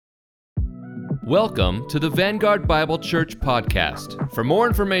Welcome to the Vanguard Bible Church podcast. For more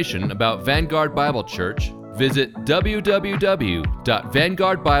information about Vanguard Bible Church, visit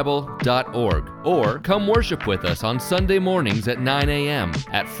www.vanguardbible.org or come worship with us on Sunday mornings at 9 a.m.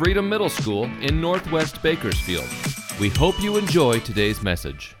 at Freedom Middle School in Northwest Bakersfield. We hope you enjoy today's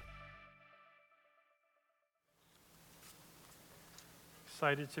message.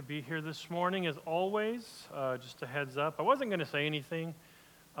 Excited to be here this morning as always. Just a heads up, I wasn't going to say anything.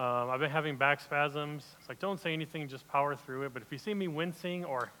 I've been having back spasms. It's like, don't say anything, just power through it. But if you see me wincing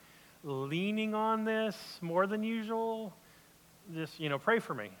or leaning on this more than usual, just, pray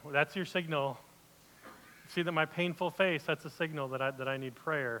for me. That's your signal. See that my painful face, that's a signal that I need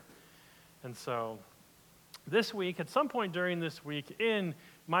prayer. And so this week, at some point during this week, in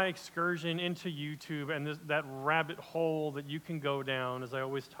my excursion into YouTube and that rabbit hole that you can go down, as I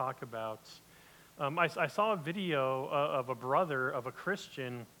always talk about, I saw a video of a brother, of a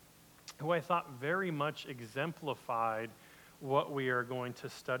Christian, who I thought very much exemplified what we are going to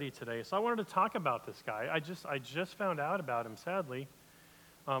study today. So I wanted to talk about this guy. I just found out about him, sadly,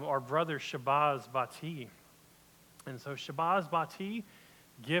 our brother Shahbaz Bhatti. And so Shahbaz Bhatti,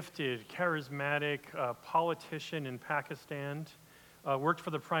 gifted, charismatic politician in Pakistan, worked for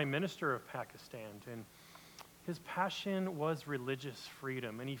the Prime Minister of Pakistan, and his passion was religious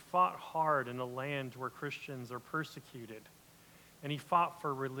freedom, and he fought hard in a land where Christians are persecuted, and he fought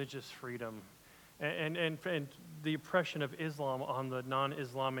for religious freedom and the oppression of Islam on the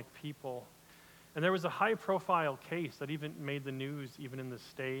non-Islamic people. And there was a high-profile case that even made the news, even in the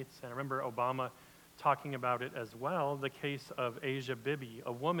States, and I remember Obama talking about it as well, the case of Asia Bibi,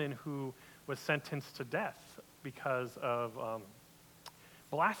 a woman who was sentenced to death because of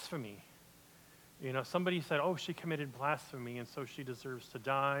blasphemy. Somebody said, she committed blasphemy, and so she deserves to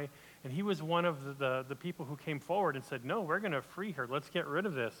die. And he was one of the people who came forward and said, no, we're going to free her. Let's get rid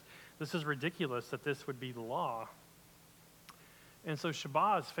of this. This is ridiculous that this would be the law. And so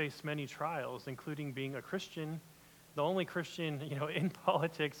Shahbaz faced many trials, including being a Christian, the only Christian, in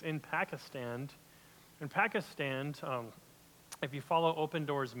politics in Pakistan. In Pakistan, if you follow Open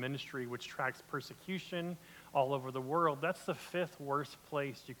Doors Ministry, which tracks persecution all over the world, that's the 5th worst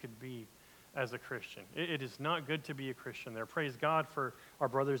place you could be as a Christian. It is not good to be a Christian there. Praise God for our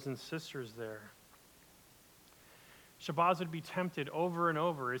brothers and sisters there. Shahbaz would be tempted over and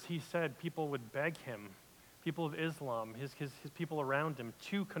over. As he said, people would beg him, people of Islam, his people around him,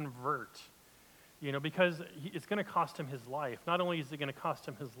 to convert, because it's going to cost him his life. Not only is it going to cost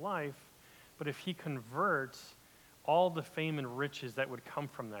him his life, but if he converts, all the fame and riches that would come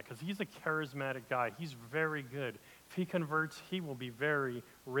from that, because he's a charismatic guy. He's very good. If he converts, he will be very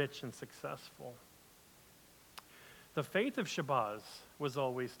rich and successful. The faith of Shahbaz was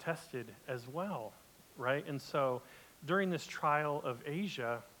always tested as well, right? And so during this trial of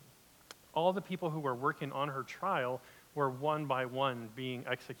Asia, all the people who were working on her trial were one by one being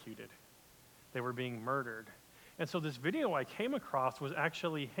executed. They were being murdered. And so this video I came across was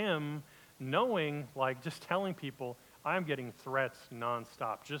actually him knowing, just telling people, I'm getting threats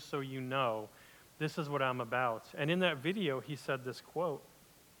nonstop, just so you know, this is what I'm about. And in that video, he said this quote,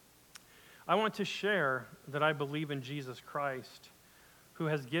 I want to share that I believe in Jesus Christ, who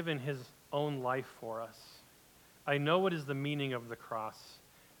has given his own life for us. I know what is the meaning of the cross,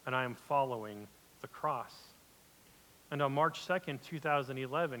 and I am following the cross. And on March 2nd,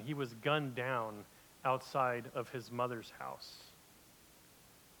 2011, he was gunned down outside of his mother's house.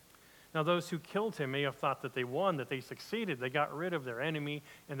 Now, those who killed him may have thought that they won, that they succeeded, they got rid of their enemy,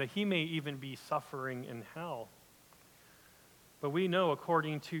 and that he may even be suffering in hell. But we know,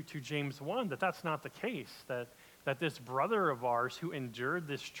 according to James 1, that that's not the case, that this brother of ours who endured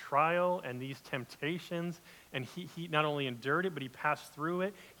this trial and these temptations, and he not only endured it, but he passed through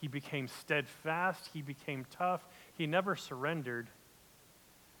it, he became steadfast, he became tough, he never surrendered.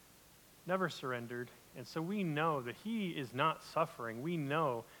 Never surrendered. And so we know that he is not suffering. We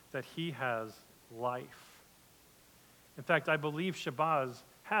know that he has life. In fact, I believe Shahbaz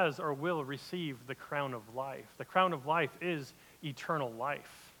has or will receive the crown of life. The crown of life is eternal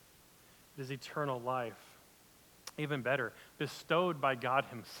life. It is eternal life. Even better, bestowed by God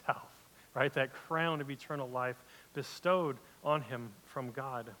himself, right? That crown of eternal life bestowed on him from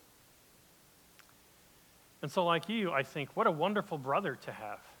God. And so like you, I think, what a wonderful brother to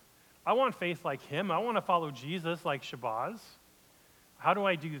have. I want faith like him. I want to follow Jesus like Shahbaz. How do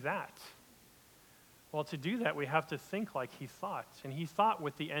I do that? Well, to do that, we have to think like he thought. And he thought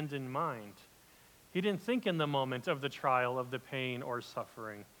with the end in mind. He didn't think in the moment of the trial, of the pain or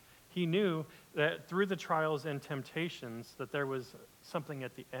suffering. He knew that through the trials and temptations that there was something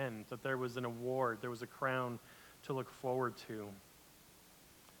at the end, that there was an award, there was a crown to look forward to.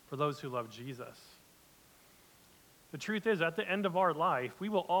 for those who love Jesus. The truth is, at the end of our life, we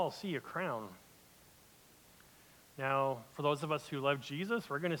will all see a crown. Now, for those of us who love Jesus,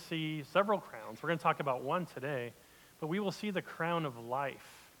 we're going to see several crowns. We're going to talk about one today, but we will see the crown of life,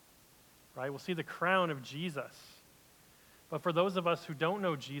 right? We'll see the crown of Jesus. But for those of us who don't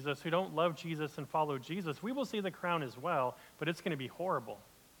know Jesus, who don't love Jesus and follow Jesus, we will see the crown as well, but it's going to be horrible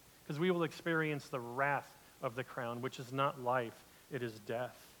because we will experience the wrath of the crown, which is not life, it is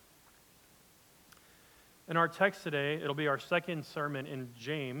death. In our text today, it'll be our second sermon in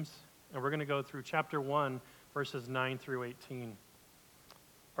James, and we're going to go through chapter 1, verses 9 through 18.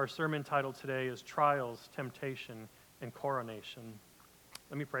 Our sermon title today is Trials, Temptation, and Coronation.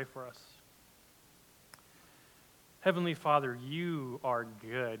 Let me pray for us. Heavenly Father, you are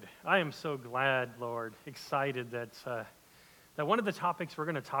good. I am so glad, Lord, excited that one of the topics we're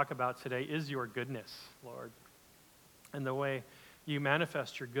going to talk about today is your goodness, Lord, and the way you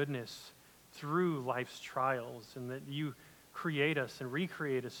manifest your goodness through life's trials, and that you create us and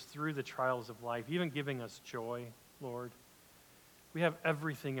recreate us through the trials of life, even giving us joy, Lord. We have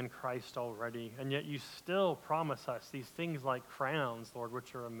everything in Christ already, and yet you still promise us these things like crowns, Lord,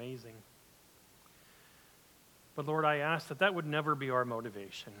 which are amazing. But Lord, I ask that would never be our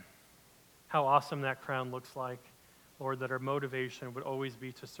motivation. How awesome that crown looks like, Lord, that our motivation would always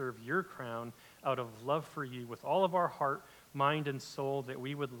be to serve your crown out of love for you with all of our heart, mind, and soul, that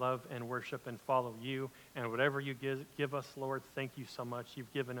we would love and worship and follow you. And whatever you give us, Lord, thank you so much.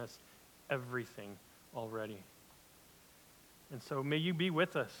 You've given us everything already. And so may you be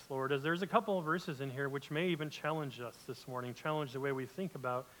with us, Lord, as there's a couple of verses in here which may even challenge us this morning, challenge the way we think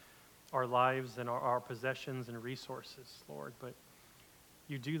about our lives and our possessions and resources, Lord. But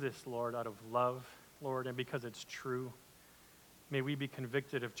you do this, Lord, out of love, Lord, and because it's true. May we be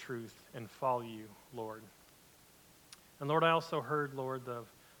convicted of truth and follow you, Lord. And Lord, I also heard, Lord, of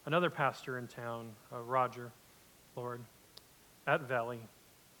another pastor in town, Roger, Lord, at Valley,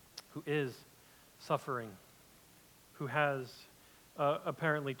 who is suffering, who has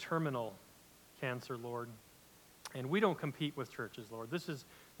apparently terminal cancer, Lord. And we don't compete with churches, Lord.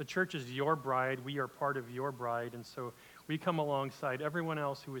 The church is your bride. We are part of your bride. And so we come alongside everyone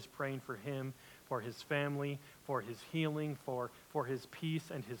else who is praying for him, for his family, for his healing, for his peace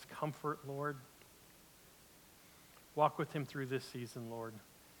and his comfort, Lord. Walk with him through this season, Lord.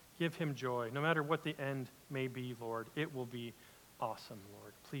 Give him joy. No matter what the end may be, Lord, it will be awesome,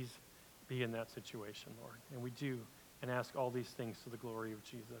 Lord. Please be in that situation, Lord. And we do and ask all these things to the glory of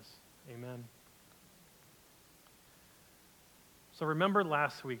Jesus. Amen. So remember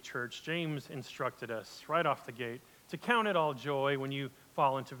last week, church, James instructed us right off the gate to count it all joy when you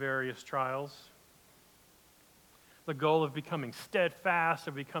fall into various trials. The goal of becoming steadfast,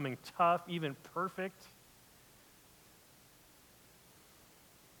 of becoming tough, even perfect.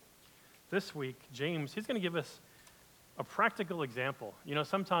 This week, James, he's going to give us a practical example. You know,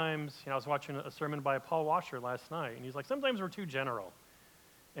 sometimes, I was watching a sermon by Paul Washer last night, and he's like, sometimes we're too general.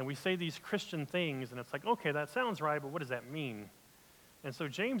 And we say these Christian things, and it's like, okay, that sounds right, but what does that mean? And so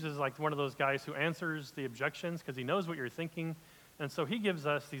James is like one of those guys who answers the objections because he knows what you're thinking. And so he gives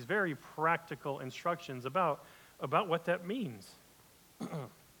us these very practical instructions about what that means.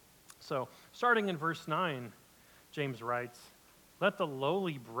 So starting in verse 9, James writes, "Let the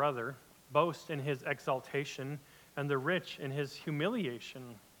lowly brother boast in his exaltation, and the rich in his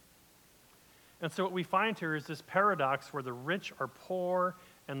humiliation." And so what we find here is this paradox where the rich are poor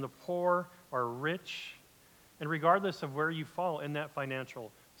and the poor are rich. And regardless of where you fall in that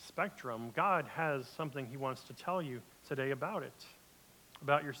financial spectrum, God has something he wants to tell you today about it,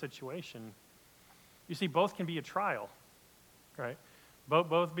 about your situation. You see, both can be a trial, right?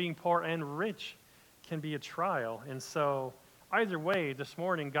 Both being poor and rich can be a trial. And so either way, this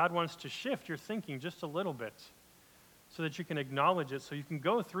morning, God wants to shift your thinking just a little bit so that you can acknowledge it, so you can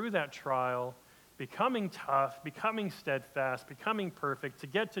go through that trial, becoming tough, becoming steadfast, becoming perfect, to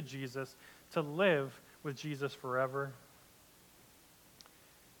get to Jesus, to live with Jesus forever.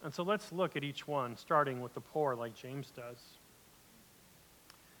 And so let's look at each one, starting with the poor like James does.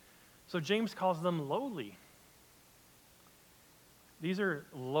 So James calls them lowly. These are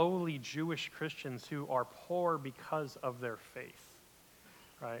lowly Jewish Christians who are poor because of their faith,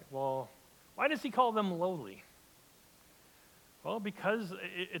 right? Well, why does he call them lowly? Well, because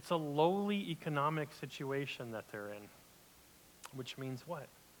it's a lowly economic situation that they're in, which means what?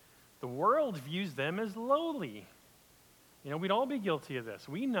 The world views them as lowly. We'd all be guilty of this.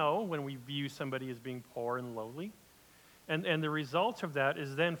 We know when we view somebody as being poor and lowly. And the result of that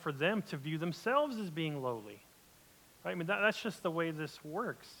is then for them to view themselves as being lowly. Right? That's just the way this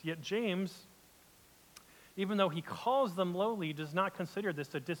works. Yet James, even though he calls them lowly, he does not consider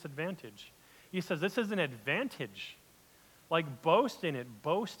this a disadvantage. He says this is an advantage. Like, boast in it.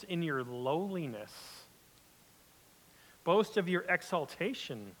 Boast in your lowliness. Boast of your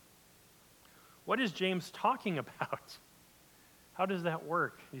exaltation. What is James talking about? How does that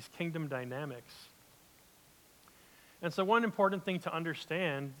work, these kingdom dynamics? And so one important thing to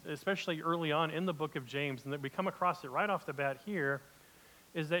understand, especially early on in the book of James, and that we come across it right off the bat here,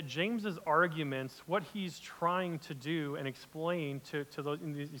 is that James's arguments, what he's trying to do and explain to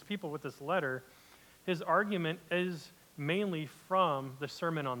these people with this letter, his argument is mainly from the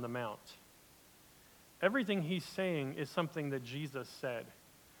Sermon on the Mount. Everything he's saying is something that Jesus said.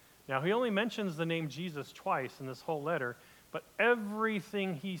 Now, he only mentions the name Jesus twice in this whole letter, but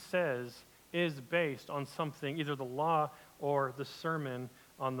everything he says is based on something, either the law or the Sermon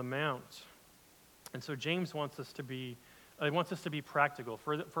on the Mount. And so James wants us to be practical,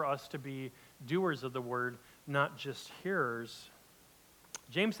 for us to be doers of the word, not just hearers.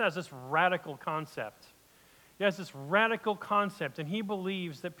 James has this radical concept. He has this radical concept, and he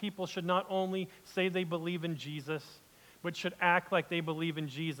believes that people should not only say they believe in Jesus, but should act like they believe in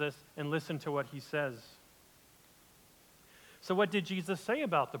Jesus and listen to what he says. So what did Jesus say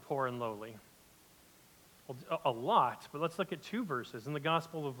about the poor and lowly? Well, a lot, but let's look at 2 verses. In the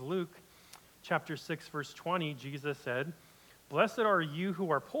Gospel of Luke, chapter 6, verse 20, Jesus said, "Blessed are you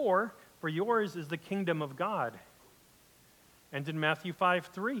who are poor, for yours is the kingdom of God." And in Matthew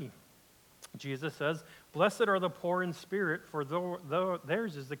 5:3, Jesus says, "Blessed are the poor in spirit, for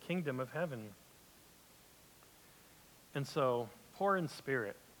theirs is the kingdom of heaven." And so, poor in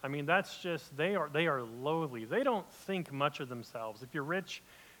spirit, I mean, that's just, they are lowly. They don't think much of themselves. If you're rich,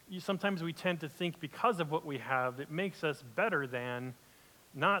 sometimes we tend to think because of what we have, it makes us better than,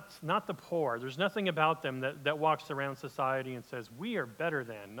 not the poor. There's nothing about them that walks around society and says, we are better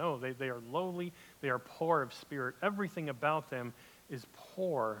than. No, they are lowly. They are poor of spirit. Everything about them is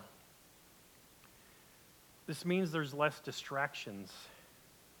poor. This means there's less distractions.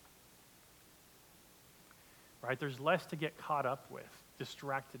 Right? There's less to get caught up with,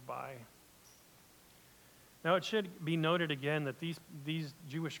 distracted by. Now, it should be noted again that these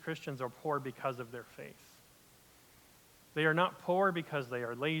Jewish Christians are poor because of their faith. They are not poor because they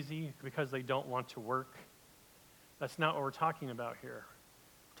are lazy, because they don't want to work. That's not what we're talking about here.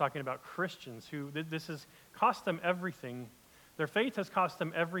 We're talking about Christians who, this has cost them everything. Their faith has cost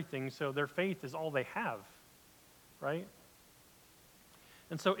them everything, so their faith is all they have, right?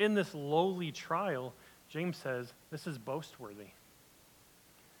 And so in this lowly trial, James says, this is boastworthy.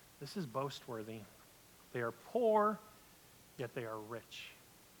 This is boastworthy. They are poor, yet they are rich.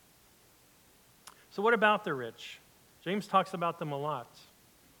 So what about the rich? James talks about them a lot.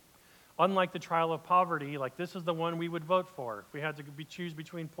 Unlike the trial of poverty, like this is the one we would vote for. If we had to choose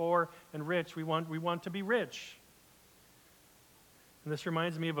between poor and rich, we want to be rich. And this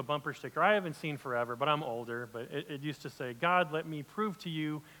reminds me of a bumper sticker I haven't seen forever, but I'm older. But it used to say, "God, let me prove to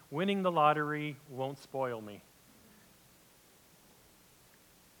you winning the lottery won't spoil me."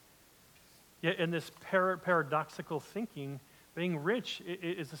 Yet in this paradoxical thinking, being rich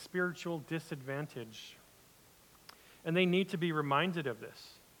is a spiritual disadvantage. And they need to be reminded of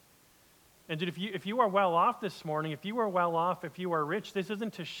this. And if you are well off this morning, if you are rich, this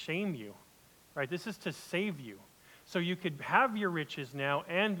isn't to shame you, right? This is to save you. So you could have your riches now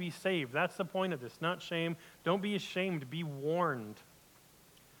and be saved. That's the point of this, not shame. Don't be ashamed, be warned.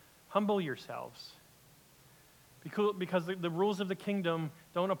 Humble yourselves. Because the rules of the kingdom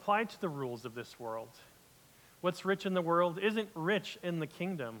don't apply to the rules of this world. What's rich in the world isn't rich in the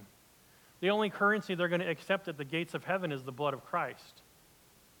kingdom. The only currency they're going to accept at the gates of heaven is the blood of Christ.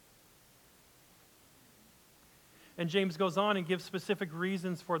 And James goes on and gives specific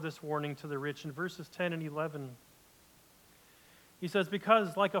reasons for this warning to the rich in verses 10 and 11. He says,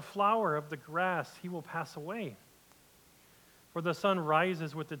 "Because like a flower of the grass, he will pass away. For the sun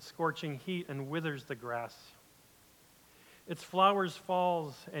rises with its scorching heat and withers the grass. Its flowers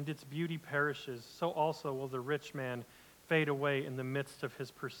falls and its beauty perishes. So also will the rich man fade away in the midst of his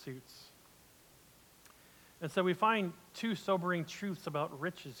pursuits." And so we find 2 sobering truths about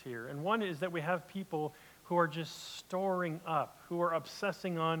riches here. And one is that we have people who are just storing up, who are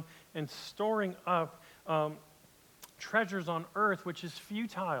obsessing on and storing up treasures on earth, which is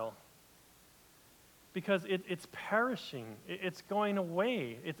futile. Because it's perishing. It's going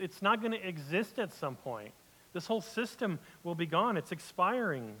away. It's not going to exist at some point. This whole system will be gone. It's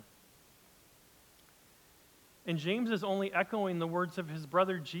expiring. And James is only echoing the words of his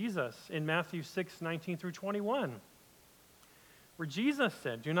brother Jesus in Matthew 6:19 through 21, where Jesus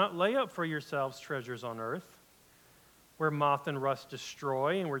said, "Do not lay up for yourselves treasures on earth, where moth and rust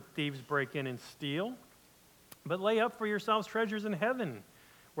destroy and where thieves break in and steal. But lay up for yourselves treasures in heaven,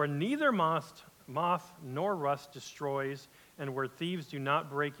 where neither moth nor rust destroys, and where thieves do not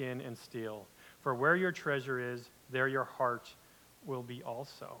break in and steal. For where your treasure is, there your heart will be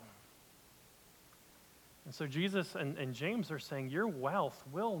also. And so Jesus and James are saying, your wealth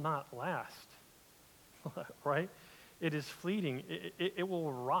will not last, right? It is fleeting. It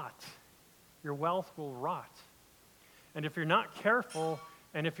will rot. Your wealth will rot. And if you're not careful,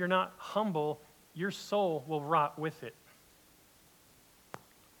 and if you're not humble, your soul will rot with it.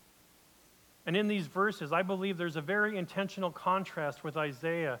 And in these verses, I believe there's a very intentional contrast with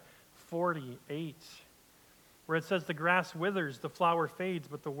Isaiah 48, where it says, the grass withers, the flower fades,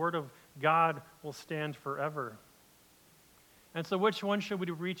 but the word of God will stand forever. And so which one should we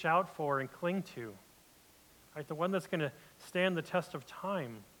reach out for and cling to? Right, the one that's going to stand the test of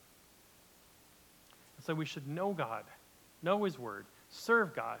time. And so we should know God, know his word,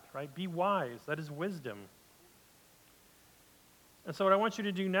 serve God, right? Be wise. That is wisdom. And so what I want you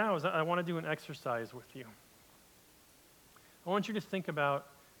to do now is I want to do an exercise with you. I want you to think about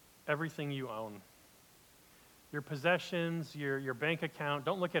everything you own. Your possessions, your bank account,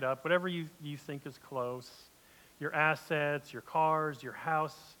 don't look it up, whatever you think is close. Your assets, your cars, your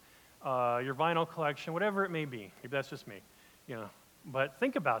house, your vinyl collection, whatever it may be. Maybe that's just me, But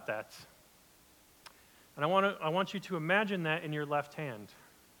think about that. And I want you to imagine that in your left hand.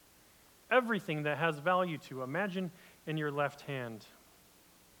 Everything that has value to, imagine in your left hand.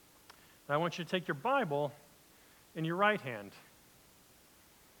 And I want you to take your Bible in your right hand.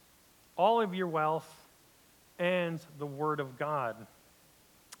 All of your wealth and the Word of God.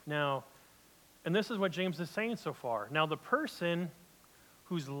 Now, and this is what James is saying so far. Now, the person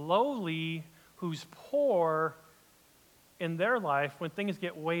who's lowly, who's poor in their life, when things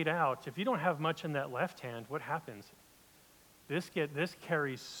get weighed out, if you don't have much in that left hand, what happens? This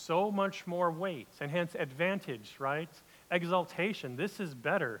carries so much more weight, and hence advantage, right? Exaltation. This is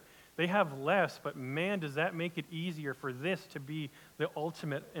better. They have less, but man, does that make it easier for this to be the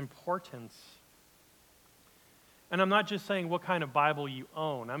ultimate importance. And I'm not just saying what kind of Bible you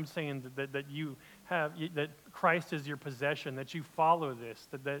own. I'm saying that you have, that Christ is your possession, that you follow this,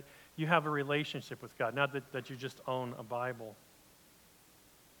 that you have a relationship with God, not that you just own a Bible.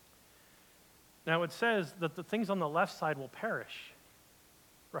 Now it says that the things on the left side will perish,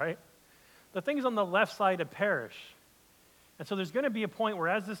 right? The things on the left side will perish. And so there's going to be a point where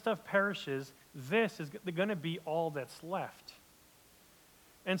as this stuff perishes, this is going to be all that's left.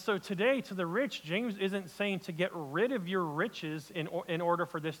 And so today, to the rich, James isn't saying to get rid of your riches in order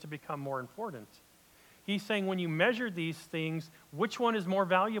for this to become more important. He's saying when you measure these things, which one is more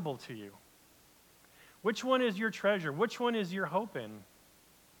valuable to you? Which one is your treasure? Which one is your hope in?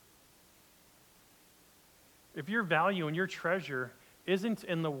 If your value and your treasure isn't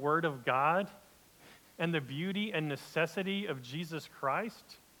in the Word of God and the beauty and necessity of Jesus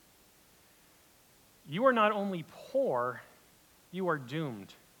Christ, you are not only poor, you are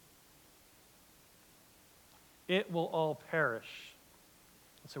doomed. It will all perish.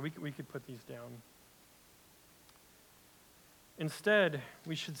 So we could put these down. Instead,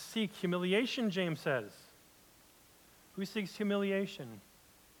 we should seek humiliation, James says. Who seeks humiliation?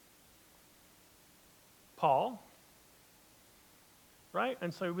 Paul, right?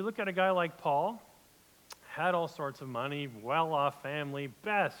 And so we look at a guy like Paul, had all sorts of money, well-off family,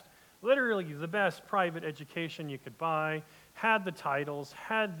 literally the best private education you could buy, had the titles,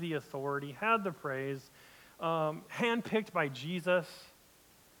 had the authority, had the praise, handpicked by Jesus.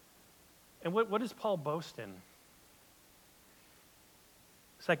 And what does Paul boast in?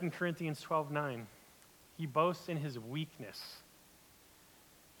 2 Corinthians 12:9. He boasts in his weakness.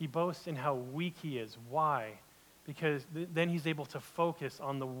 He boasts in how weak he is. Why? Because then he's able to focus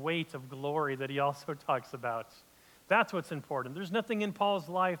on the weight of glory that he also talks about. That's what's important. There's nothing in Paul's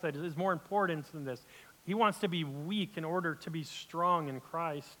life that is more important than this. He wants to be weak in order to be strong in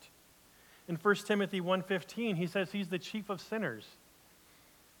Christ. In 1 Timothy 1:15, he says he's the chief of sinners.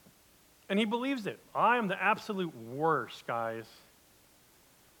 And he believes it. I am the absolute worst, guys.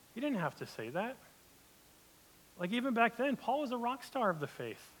 He didn't have to say that. Like even back then, Paul was a rock star of the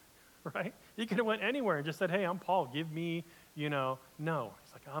faith, right? He could have went anywhere and just said, hey, I'm Paul, give me, No,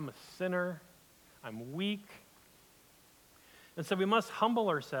 he's like, I'm a sinner, I'm weak. And so we must humble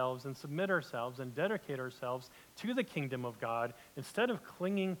ourselves and submit ourselves and dedicate ourselves to the kingdom of God instead of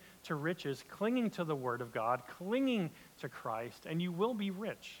clinging to riches, clinging to the Word of God, clinging to Christ, and you will be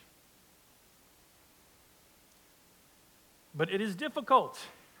rich. But it is difficult.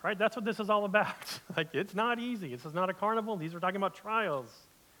 Right? That's what this is all about. It's not easy. This is not a carnival. These are talking about trials.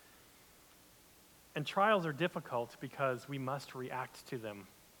 And trials are difficult because we must react to them.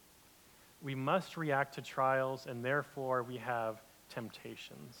 we must react to trials, and therefore we have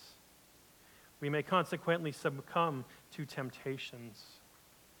temptations. We may consequently succumb to temptations.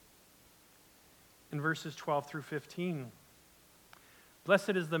 In verses 12 through 15,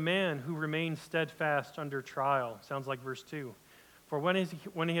 blessed is the man who remains steadfast under trial. Sounds like verse 2. For when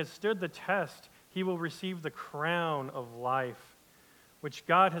he has stood the test, he will receive the crown of life, which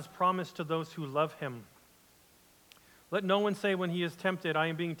God has promised to those who love him. Let no one say when he is tempted, I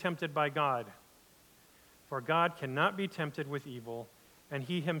am being tempted by God. For God cannot be tempted with evil, and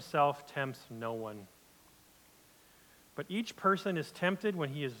he himself tempts no one. But each person is tempted when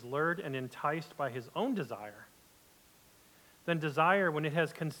he is lured and enticed by his own desire. Then desire, when it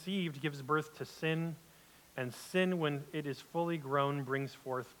has conceived, gives birth to sin, and sin, when it is fully grown, brings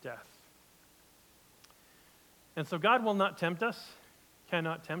forth death. And so God will not tempt us,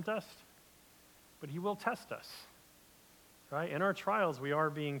 cannot tempt us, but he will test us. Right? In our trials, we are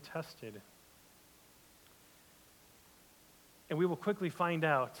being tested. And we will quickly find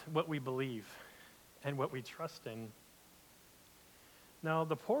out what we believe and what we trust in. Now,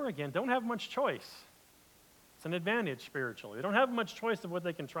 the poor, again, don't have much choice. It's an advantage spiritually. They don't have much choice of what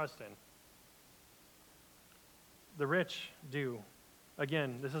they can trust in. The rich do.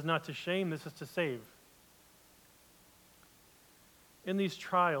 Again, this is not to shame, this is to save. In these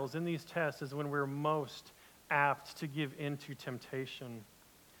trials, in these tests, is when we're most apt to give in to temptation.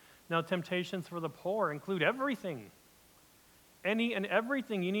 Now, temptations for the poor include everything. Any and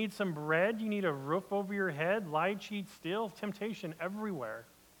everything. You need some bread, you need a roof over your head, lie, cheat, steal, temptation everywhere.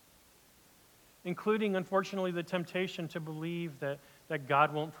 Including, unfortunately, the temptation to believe that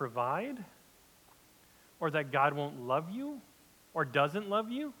God won't provide, or that God won't love you, or doesn't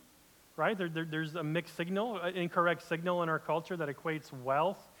love you, right? There's a mixed signal, an incorrect signal in our culture that equates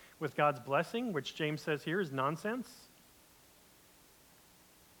wealth with God's blessing, which James says here is nonsense.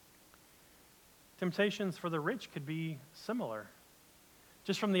 Temptations for the rich could be similar,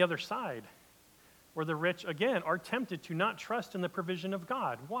 just from the other side, where the rich, again, are tempted to not trust in the provision of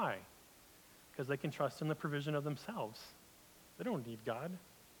God. Why? Because they can trust in the provision of themselves. They don't need God,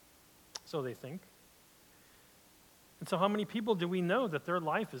 so they think. And so how many people do we know that their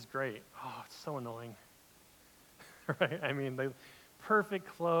life is great? Oh, it's so annoying, right? I mean, they perfect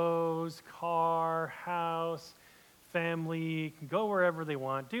clothes, car, house, family, can go wherever they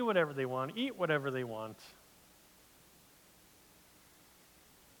want, do whatever they want, eat whatever they want.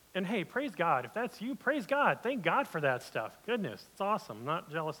 And hey, praise God. If that's you, praise God. Thank God for that stuff. Goodness, it's awesome. I'm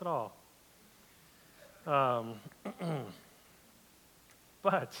not jealous at all.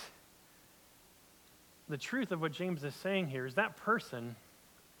 But the truth of what James is saying here is that person,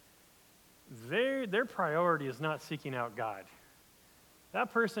 their priority is not seeking out God.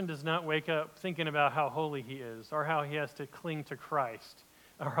 That person does not wake up thinking about how holy he is, or how he has to cling to Christ,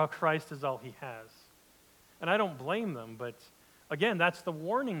 or how Christ is all he has. And I don't blame them, but again, that's the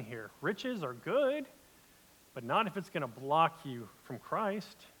warning here. Riches are good, but not if it's going to block you from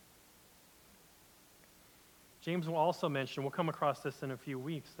Christ. James will also mention, we'll come across this in a few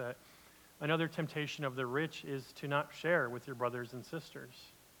weeks, that another temptation of the rich is to not share with your brothers and sisters.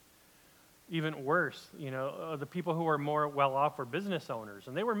 Even worse, the people who are more well-off were business owners,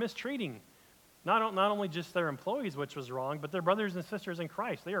 and they were mistreating not only just their employees, which was wrong, but their brothers and sisters in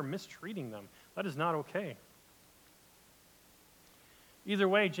Christ. They are mistreating them. That is not okay. Either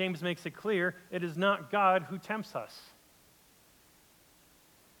way, James makes it clear, it is not God who tempts us.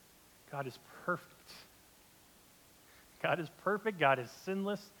 God is perfect. God is perfect, God is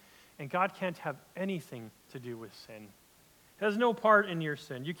sinless, and God can't have anything to do with sin. He has no part in your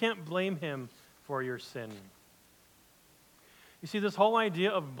sin. You can't blame him for your sin. You see, this whole idea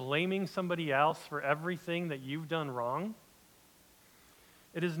of blaming somebody else for everything that you've done wrong,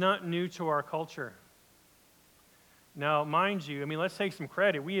 it is not new to our culture. Now, mind you, let's take some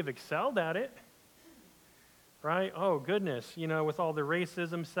credit. We have excelled at it, right? Oh, goodness, with all the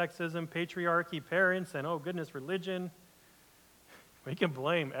racism, sexism, patriarchy, parents, and oh, goodness, religion. We can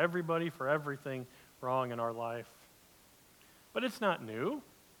blame everybody for everything wrong in our life. But it's not new.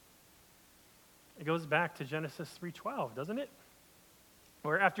 It goes back to Genesis 3:12, doesn't it?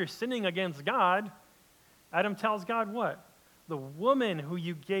 Where after sinning against God, Adam tells God what? The woman who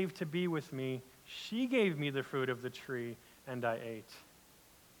you gave to be with me, she gave me the fruit of the tree, and I ate.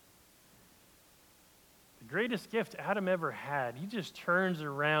 The greatest gift Adam ever had, he just turns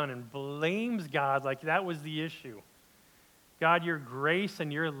around and blames God like that was the issue. God, your grace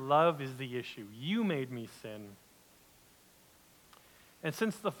and your love is the issue. You made me sin. And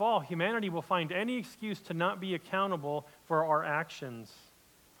since the fall, humanity will find any excuse to not be accountable for our actions,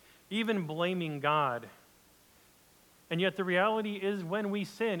 even blaming God. And yet the reality is when we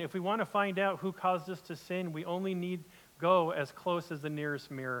sin, if we want to find out who caused us to sin, we only need go as close as the nearest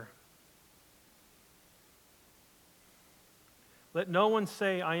mirror. Let no one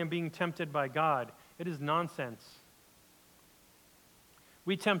say, I am being tempted by God. It is nonsense.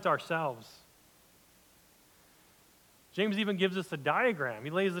 We tempt ourselves. James even gives us a diagram. He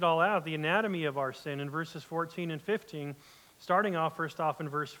lays it all out, the anatomy of our sin in verses 14 and 15. Starting off, first off in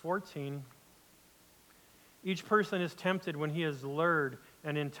verse 14, each person is tempted when he is lured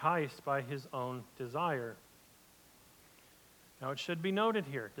and enticed by his own desire. Now it should be noted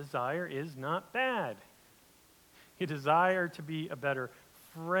here, desire is not bad. You desire to be a better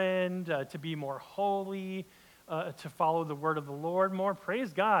friend, to be more holy, to follow the word of the Lord more.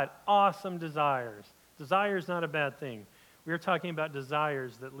 Praise God, awesome desires. Desire is not a bad thing. We are talking about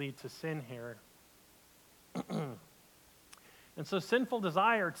desires that lead to sin here. And so sinful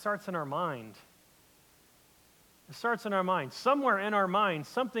desire, it starts in our mind. It starts in our mind. Somewhere in our mind,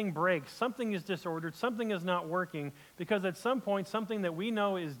 something breaks, something is disordered, something is not working, because at some point, something that we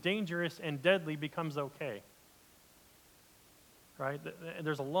know is dangerous and deadly becomes okay. Right?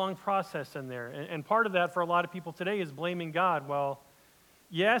 There's a long process in there. And part of that for a lot of people today is blaming God. Well,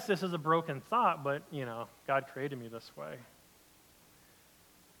 yes, this is a broken thought, but, God created me this way.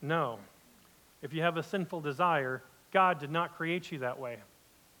 No. If you have a sinful desire, God did not create you that way.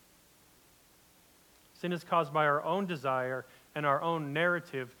 Sin is caused by our own desire and our own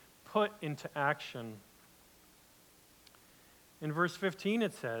narrative put into action. In verse 15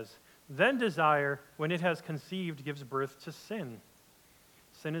 it says, then desire, when it has conceived, gives birth to sin.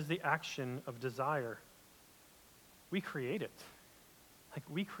 Sin is the action of desire. We create it.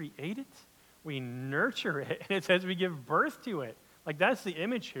 We create it, we nurture it, and it says we give birth to it. That's the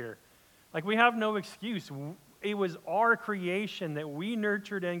image here. We have no excuse. It was our creation that we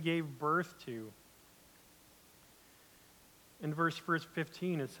nurtured and gave birth to. In verse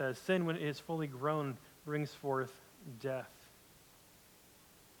 15 it says, sin when it is fully grown brings forth death.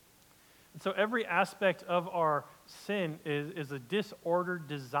 And so every aspect of our sin is a disordered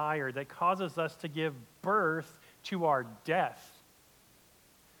desire that causes us to give birth to our death.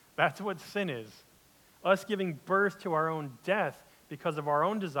 That's what sin is. Us giving birth to our own death because of our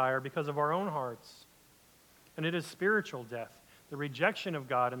own desire, because of our own hearts. And it is spiritual death, the rejection of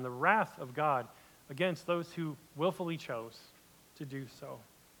God and the wrath of God against those who willfully chose to do so.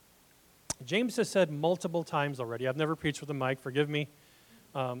 James has said multiple times already. I've never preached with a mic, forgive me.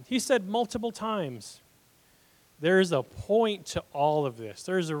 He said multiple times, there's a point to all of this.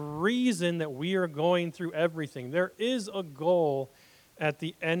 There's a reason that we are going through everything. There is a goal at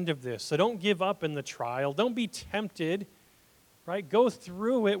the end of this. So don't give up in the trial. Don't be tempted, right? Go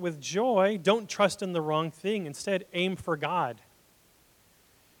through it with joy. Don't trust in the wrong thing. Instead, aim for God.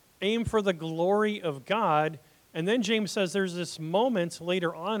 Aim for the glory of God. And then James says there's this moment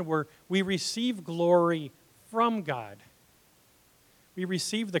later on where we receive glory from God. We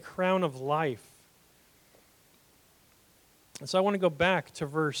receive the crown of life. And so I want to go back to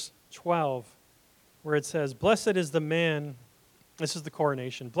verse 12 where it says, blessed is the man, this is the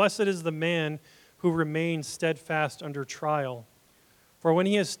coronation, blessed is the man who remains steadfast under trial. For when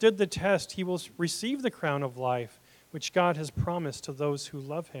he has stood the test, he will receive the crown of life, which God has promised to those who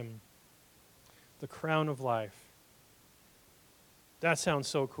love him. The crown of life. That sounds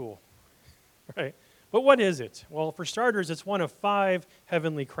so cool, right? But what is it? Well, for starters, it's one of 5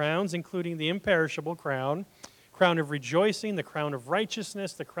 heavenly crowns, including the imperishable crown, crown of rejoicing, the crown of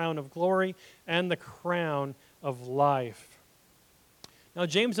righteousness, the crown of glory, and the crown of life. Now,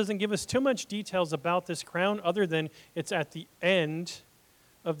 James doesn't give us too much details about this crown other than it's at the end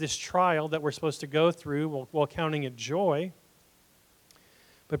of this trial that we're supposed to go through while counting it joy.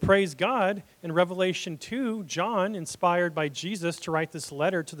 But praise God, in Revelation 2, John, inspired by Jesus to write this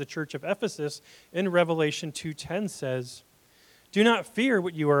letter to the church of Ephesus, in Revelation 2:10 says, do not fear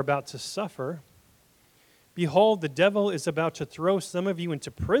what you are about to suffer. Behold, the devil is about to throw some of you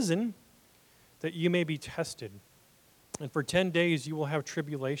into prison that you may be tested. And for 10 days you will have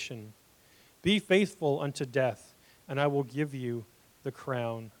tribulation. Be faithful unto death, and I will give you the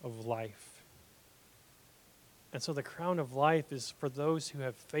crown of life. And so the crown of life is for those who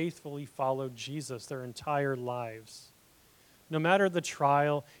have faithfully followed Jesus their entire lives. No matter the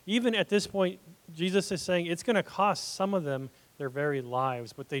trial, even at this point, Jesus is saying it's going to cost some of them their very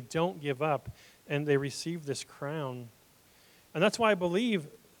lives, but they don't give up and they receive this crown. And that's why I believe,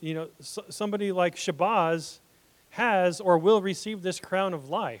 somebody like Shabazz has or will receive this crown of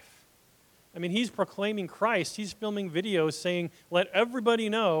life. I mean, he's proclaiming Christ. He's filming videos saying, let everybody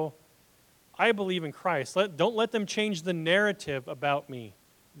know I believe in Christ. Don't let them change the narrative about me.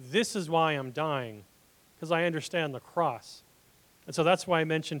 This is why I'm dying. because I understand the cross. And so that's why I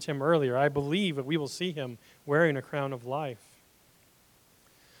mentioned him earlier. I believe that we will see him wearing a crown of life.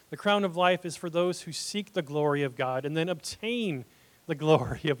 The crown of life is for those who seek the glory of God and then obtain the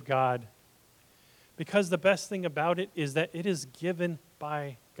glory of God. Because the best thing about it is that it is given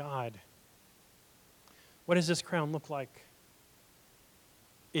by God. What does this crown look like?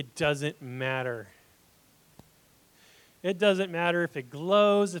 It doesn't matter. It doesn't matter if it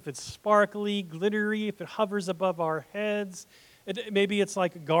glows, if it's sparkly, glittery, if it hovers above our heads. Maybe it's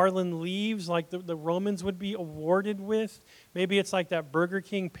like garland leaves like the Romans would be awarded with. Maybe it's like that Burger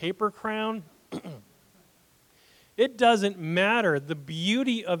King paper crown. It doesn't matter. The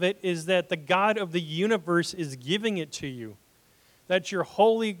beauty of it is that the God of the universe is giving it to you. That your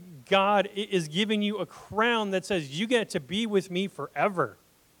holy God is giving you a crown that says you get to be with me forever.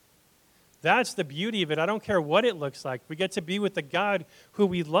 That's the beauty of it. I don't care what it looks like. We get to be with the God who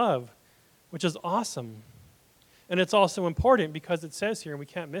we love, which is awesome. And it's also important because it says here, and we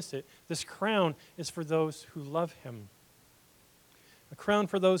can't miss it, this crown is for those who love him. A crown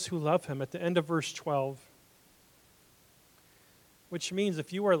for those who love him at the end of verse 12. Which means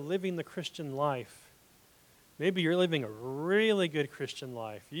if you are living the Christian life, maybe you're living a really good Christian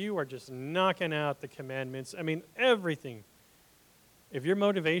life. You are just knocking out the commandments. I mean, everything. If your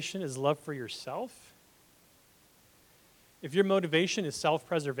motivation is love for yourself, if your motivation is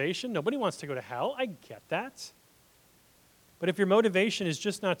self-preservation, nobody wants to go to hell. I get that. But if your motivation is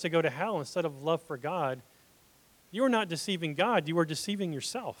just not to go to hell instead of love for God, you are not deceiving God. You are deceiving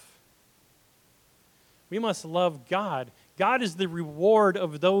yourself. We must love God. God is the reward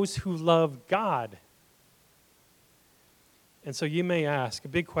of those who love God. And so you may ask, a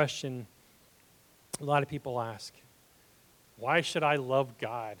big question a lot of people ask, why should I love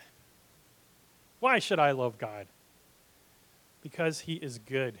God? Why should I love God? Because he is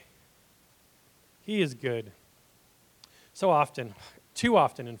good. He is good. So often, too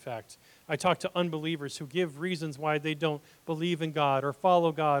often in fact, I talk to unbelievers who give reasons why they don't believe in God or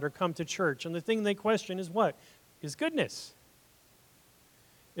follow God or come to church. And the thing they question is what? His goodness.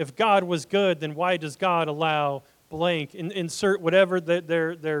 If God was good, then why does God allow blank, insert whatever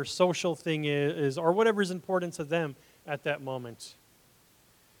their social thing is or whatever is important to them at that moment?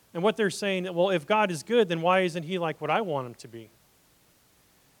 And what they're saying, well, if God is good, then why isn't he like what I want him to be?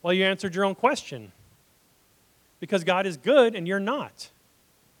 Well, you answered your own question. Because God is good and you're not.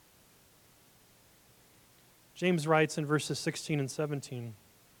 James writes in verses 16 and 17,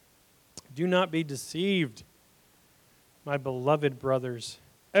 do not be deceived, my beloved brothers.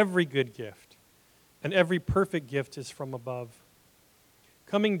 Every good gift and every perfect gift is from above,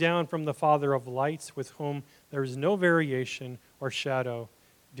 coming down from the Father of lights, with whom there is no variation or shadow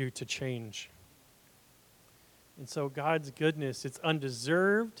due to change. And so God's goodness, it's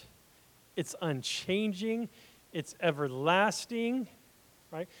undeserved, it's unchanging, it's everlasting,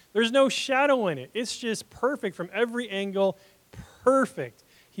 right? There's no shadow in it. It's just perfect from every angle, perfect.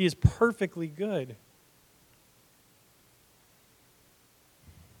 He is perfectly good.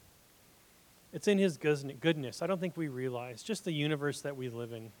 It's in his goodness. I don't think we realize just the universe that we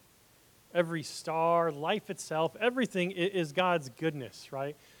live in. Every star, life itself, everything is God's goodness,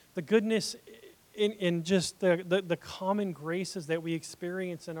 right? The goodness in just the common graces that we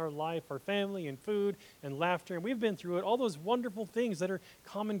experience in our life, our family and food and laughter, and we've been through it, all those wonderful things that are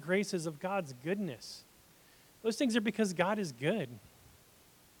common graces of God's goodness. Those things are because God is good.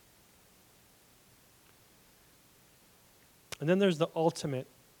 And then there's the ultimate,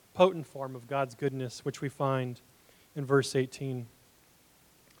 potent form of God's goodness, which we find in verse 18.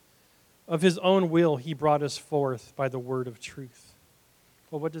 Of his own will he brought us forth by the word of truth.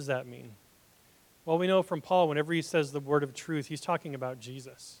 Well, what does that mean? Well, we know from Paul, whenever he says the word of truth, he's talking about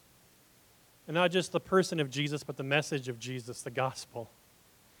Jesus. And not just the person of Jesus, but the message of Jesus, the gospel.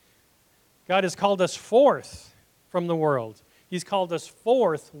 God has called us forth from the world. He's called us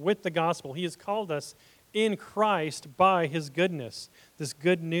forth with the gospel. He has called us in Christ by his goodness. This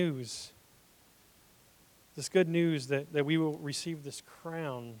good news. This good news that we will receive this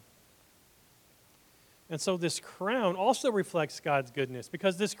crown. And so this crown also reflects God's goodness,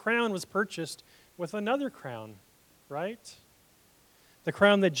 because this crown was purchased with another crown, right? The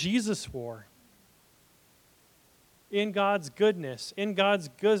crown that Jesus wore. In God's goodness,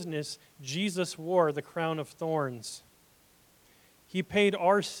 Jesus wore the crown of thorns. He paid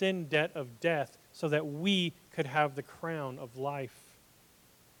our sin debt of death so that we could have the crown of life.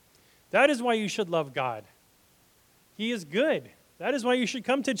 That is why you should love God. He is good. That is why you should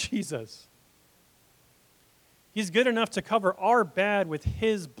come to Jesus. He's good enough to cover our bad with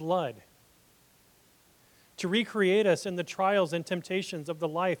his blood. to recreate us in the trials and temptations of the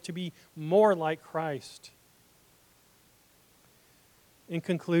life, to be more like Christ. In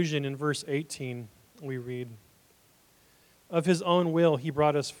conclusion, in verse 18, we read, "Of his own will he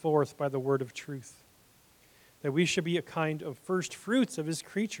brought us forth by the word of truth, that we should be a kind of first fruits of his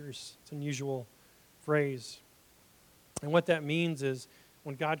creatures." It's an unusual phrase. And what that means is,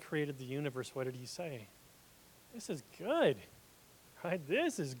 when God created the universe, what did he say? This is good, right?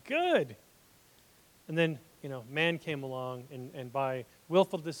 This is good. And then, man came along and by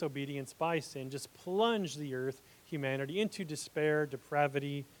willful disobedience, by sin, just plunged the earth, humanity, into despair,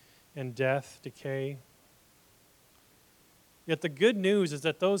 depravity, and death, decay. Yet the good news is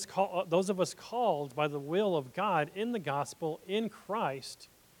that those of us called by the will of God in the gospel, in Christ,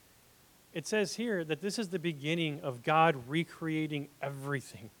 it says here that this is the beginning of God recreating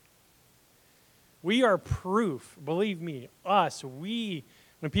everything. We are proof, believe me,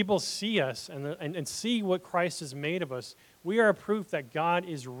 when people see us and see what Christ has made of us, we are proof that God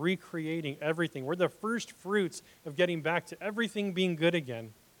is recreating everything. We're the first fruits of getting back to everything being good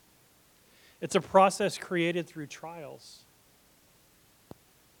again. It's a process created through trials.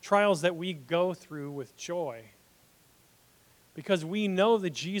 Trials that we go through with joy. Because we know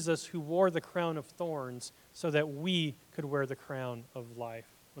the Jesus who wore the crown of thorns so that we could wear the crown of life.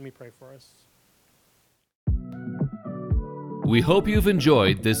 Let me pray for us. We hope you've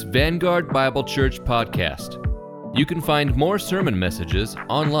enjoyed this Vanguard Bible Church podcast. You can find more sermon messages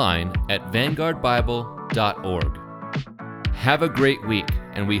online at vanguardbible.org. Have a great week,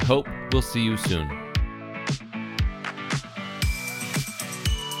 and we hope we'll see you soon.